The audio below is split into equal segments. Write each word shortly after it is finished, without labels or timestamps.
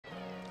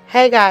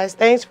Hey guys,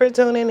 thanks for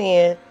tuning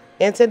in.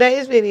 In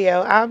today's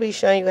video, I'll be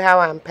showing you how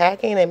I'm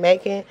packing and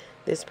making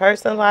this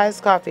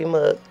personalized coffee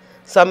mug.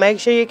 So make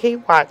sure you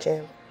keep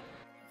watching.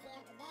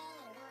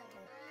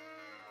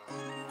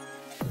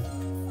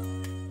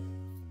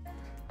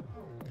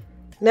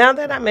 Now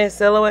that I'm in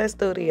Silhouette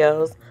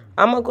Studios,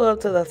 I'm going to go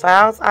up to the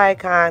Files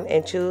icon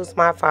and choose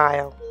my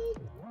file.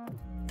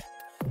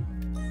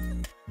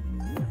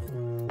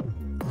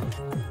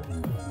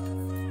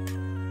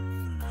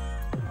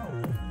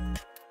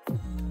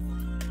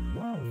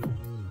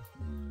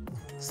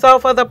 So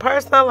for the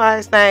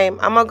personalized name,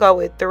 I'm going to go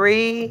with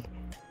 3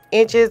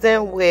 inches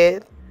in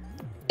width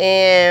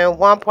and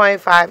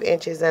 1.5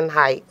 inches in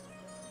height.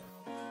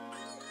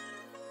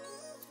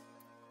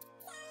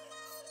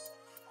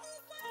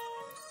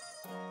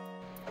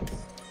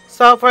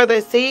 So for the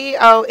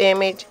CEO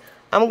image,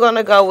 I'm going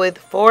to go with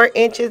 4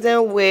 inches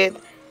in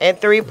width and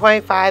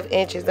 3.5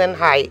 inches in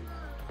height.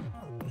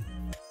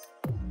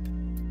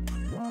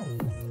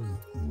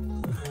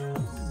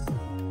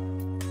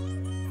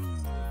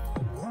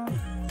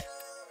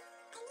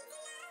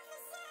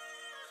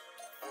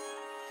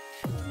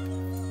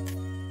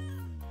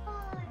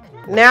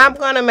 Now I'm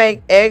going to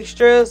make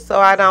extras so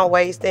I don't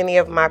waste any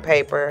of my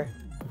paper.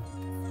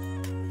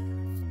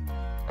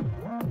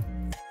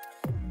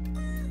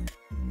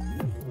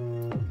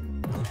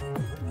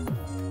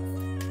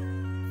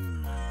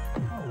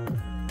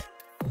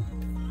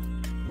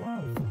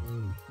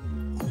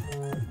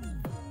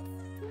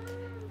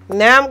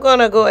 Now I'm going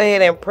to go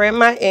ahead and print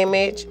my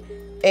image,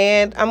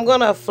 and I'm going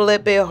to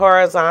flip it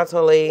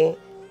horizontally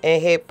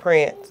and hit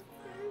print.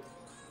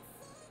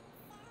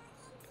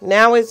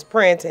 Now it's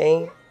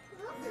printing.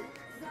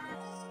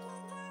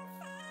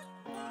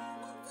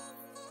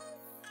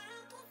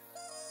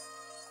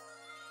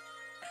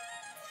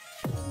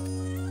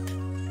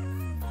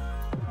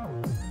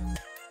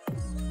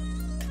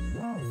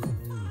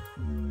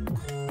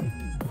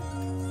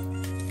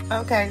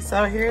 Okay,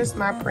 so here's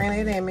my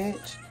printed image.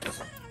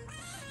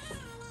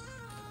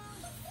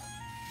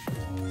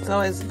 So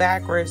it's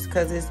backwards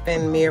because it's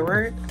been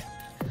mirrored.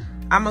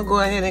 I'm going to go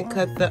ahead and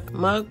cut the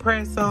mug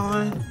press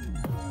on.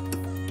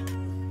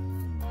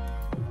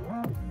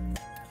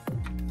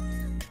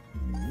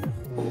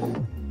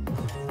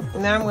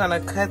 Now I'm going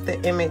to cut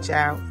the image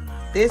out.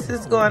 This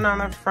is going on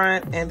the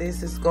front and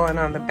this is going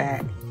on the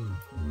back.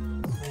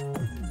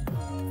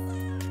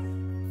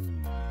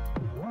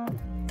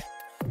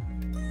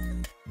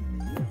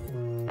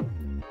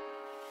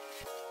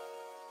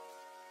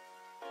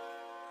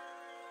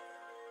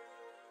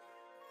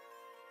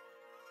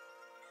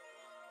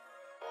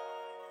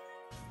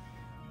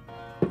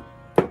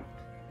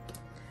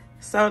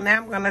 So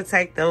now I'm going to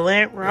take the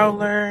lint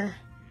roller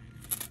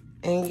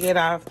and get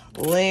off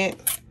lint,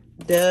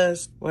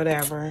 dust,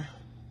 whatever.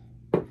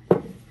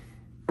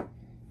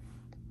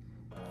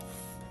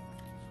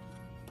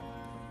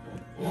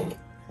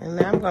 And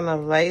now I'm going to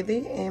lay the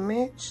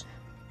image.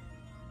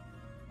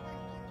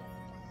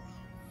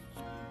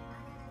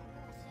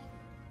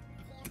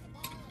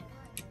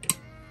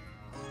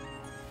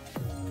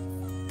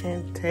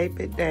 And tape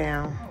it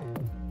down.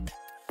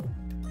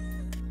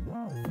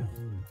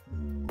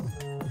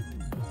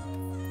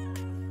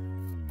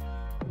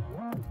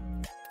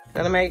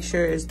 Gotta make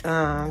sure it's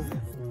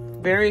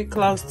very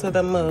close to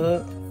the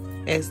mug,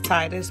 as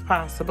tight as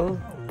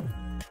possible.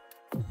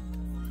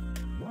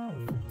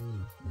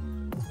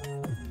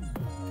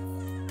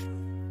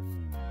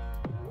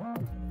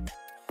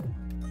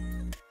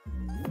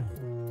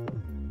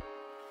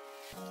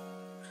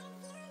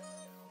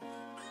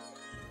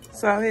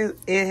 So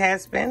it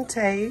has been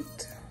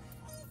taped.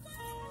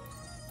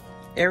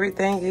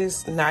 Everything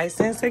is nice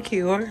and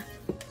secure.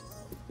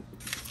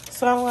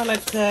 So I'm going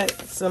to cut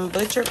some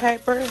butcher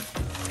paper.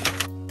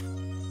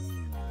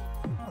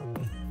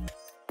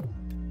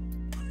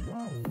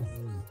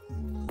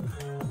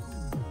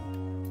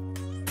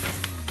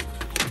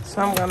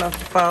 So I'm going to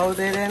fold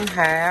it in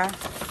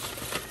half.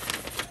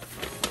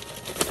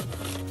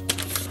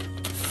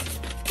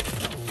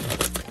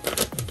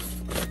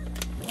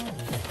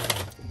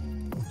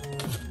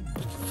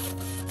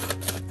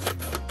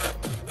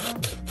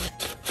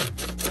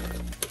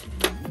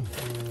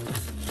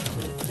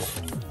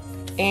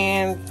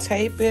 And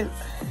tape it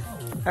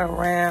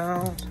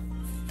around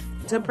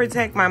to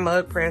protect my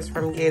mug press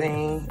from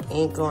getting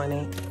ink on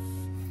it.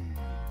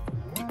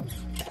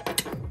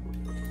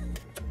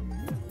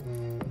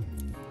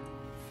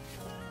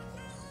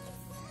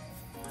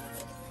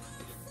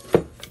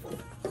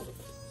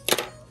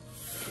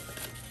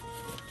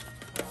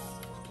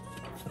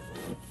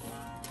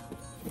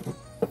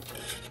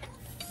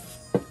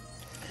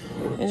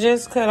 And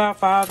just cut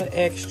off all the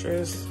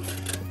extras.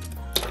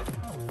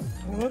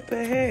 What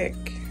the heck?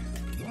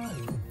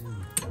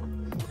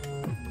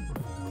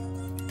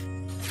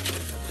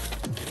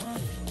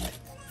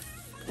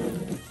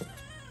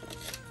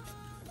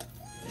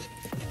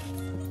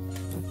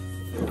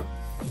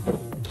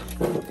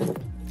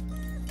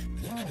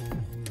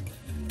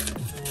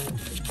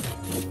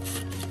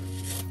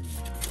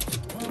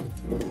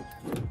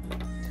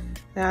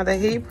 Now the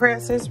heat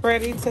press is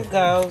ready to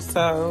go,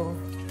 so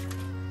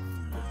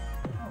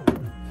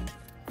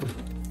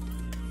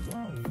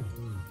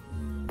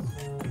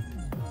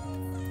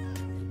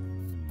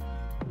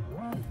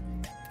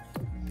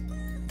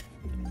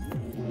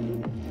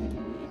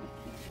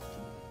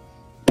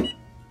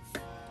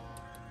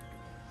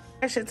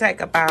it should take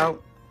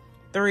about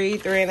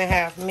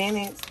 3.5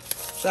 minutes.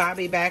 So I'll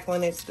be back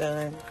when it's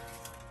done.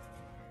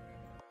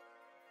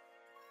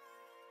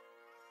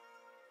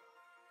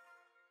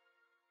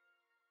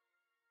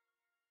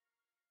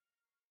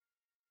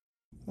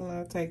 I'm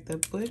gonna take the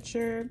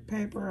butcher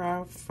paper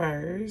off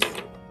first.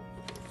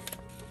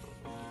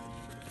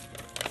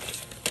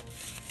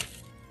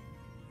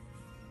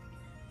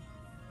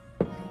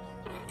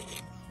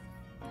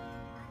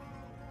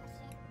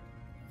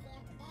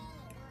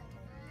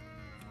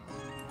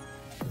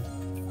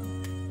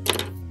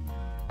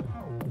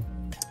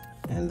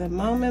 And the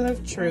moment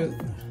of truth.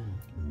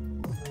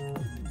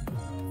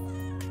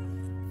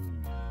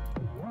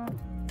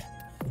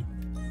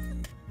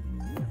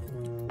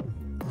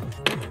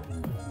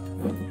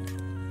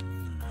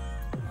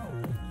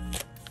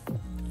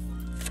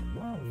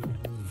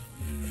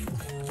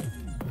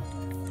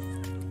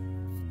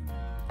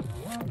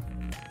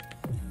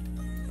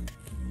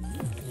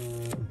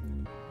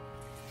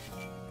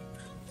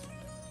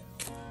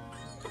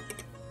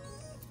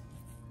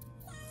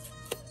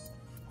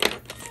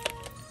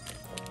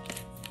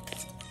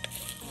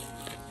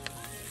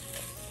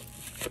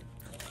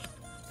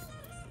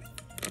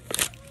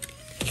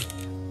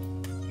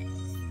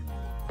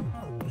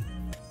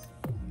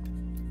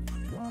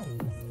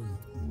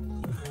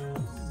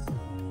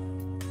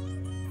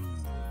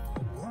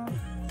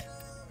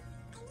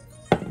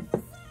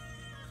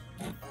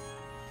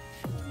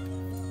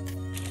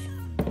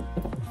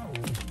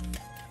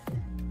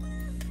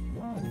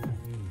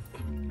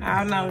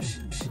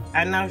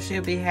 I know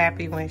she'll be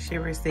happy when she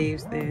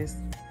receives this.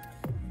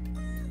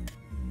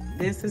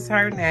 This is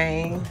her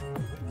name.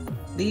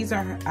 These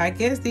are, I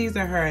guess these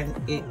are her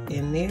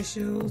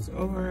initials,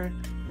 or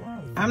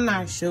I'm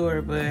not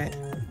sure, but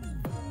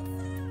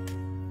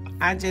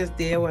I just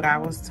did what I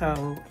was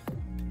told.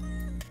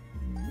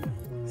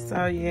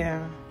 So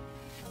yeah.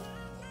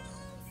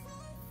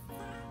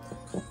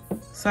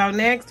 So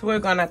next we're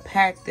gonna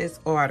pack this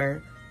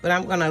order, but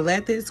I'm gonna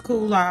let this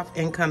cool off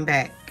and come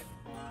back.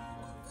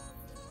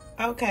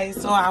 Okay,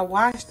 so I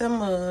washed the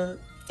mug,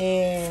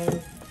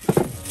 and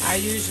I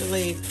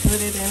usually put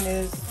it in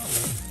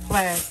this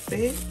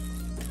plastic.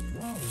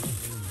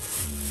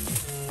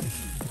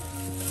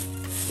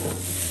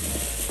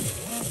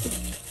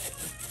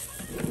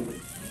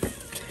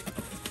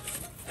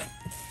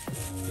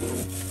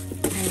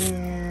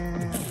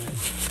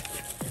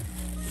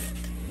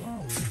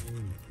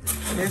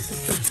 And this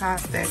is the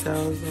top that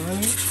goes on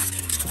it.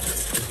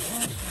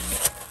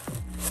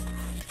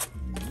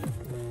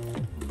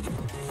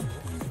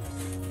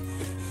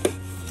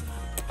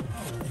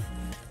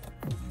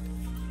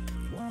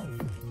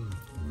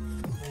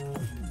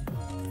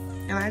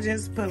 And I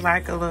just put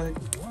like a little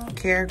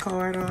care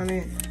card on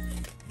it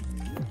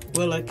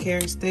with a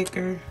care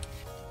sticker.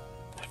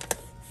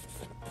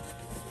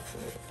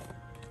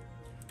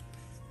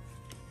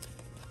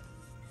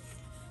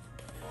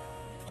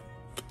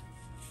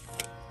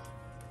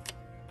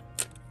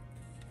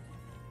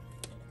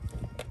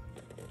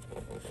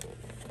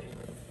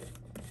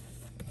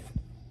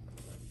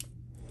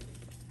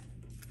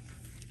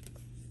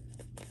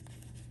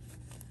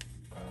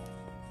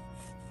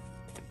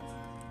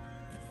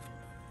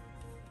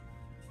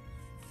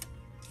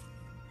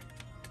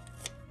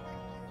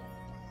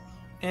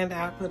 And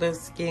I'll put a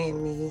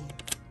skin me.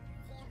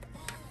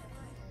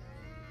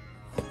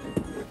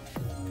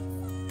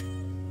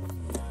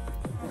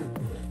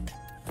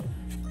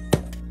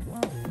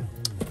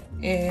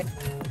 And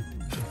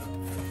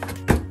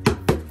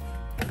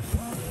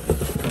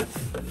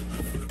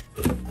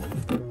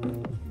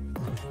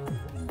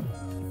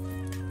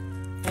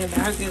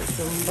I'll get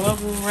some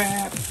bubble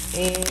wrap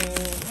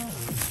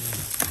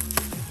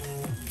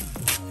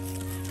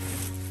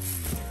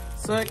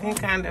so it can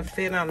kind of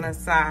fit on the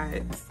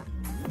sides.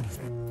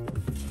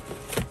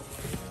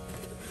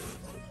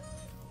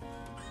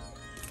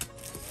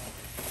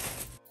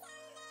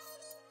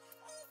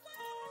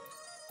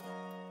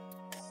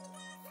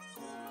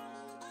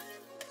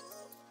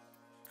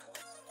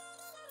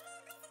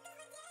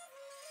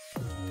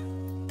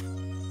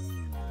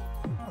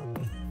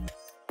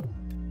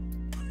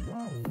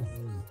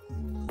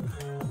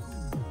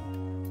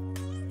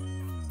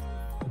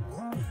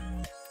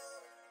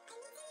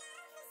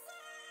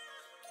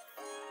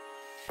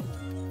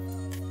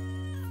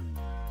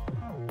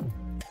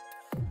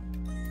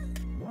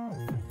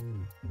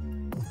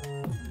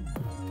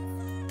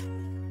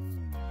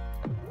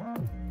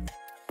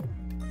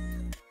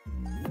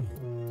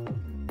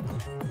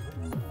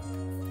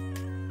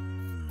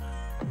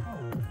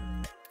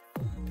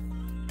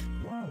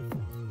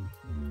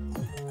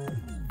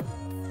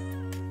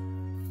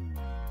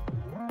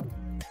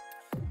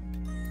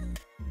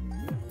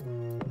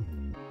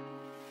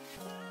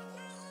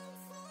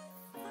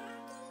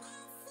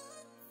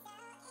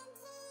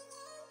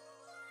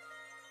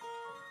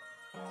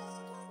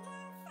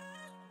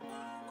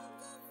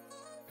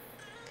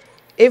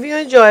 If you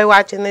enjoy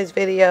watching this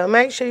video,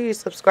 make sure you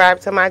subscribe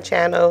to my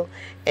channel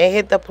and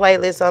hit the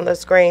playlist on the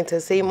screen to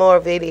see more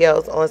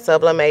videos on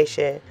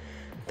sublimation.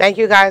 Thank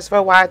you guys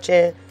for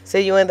watching.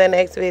 See you in the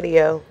next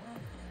video.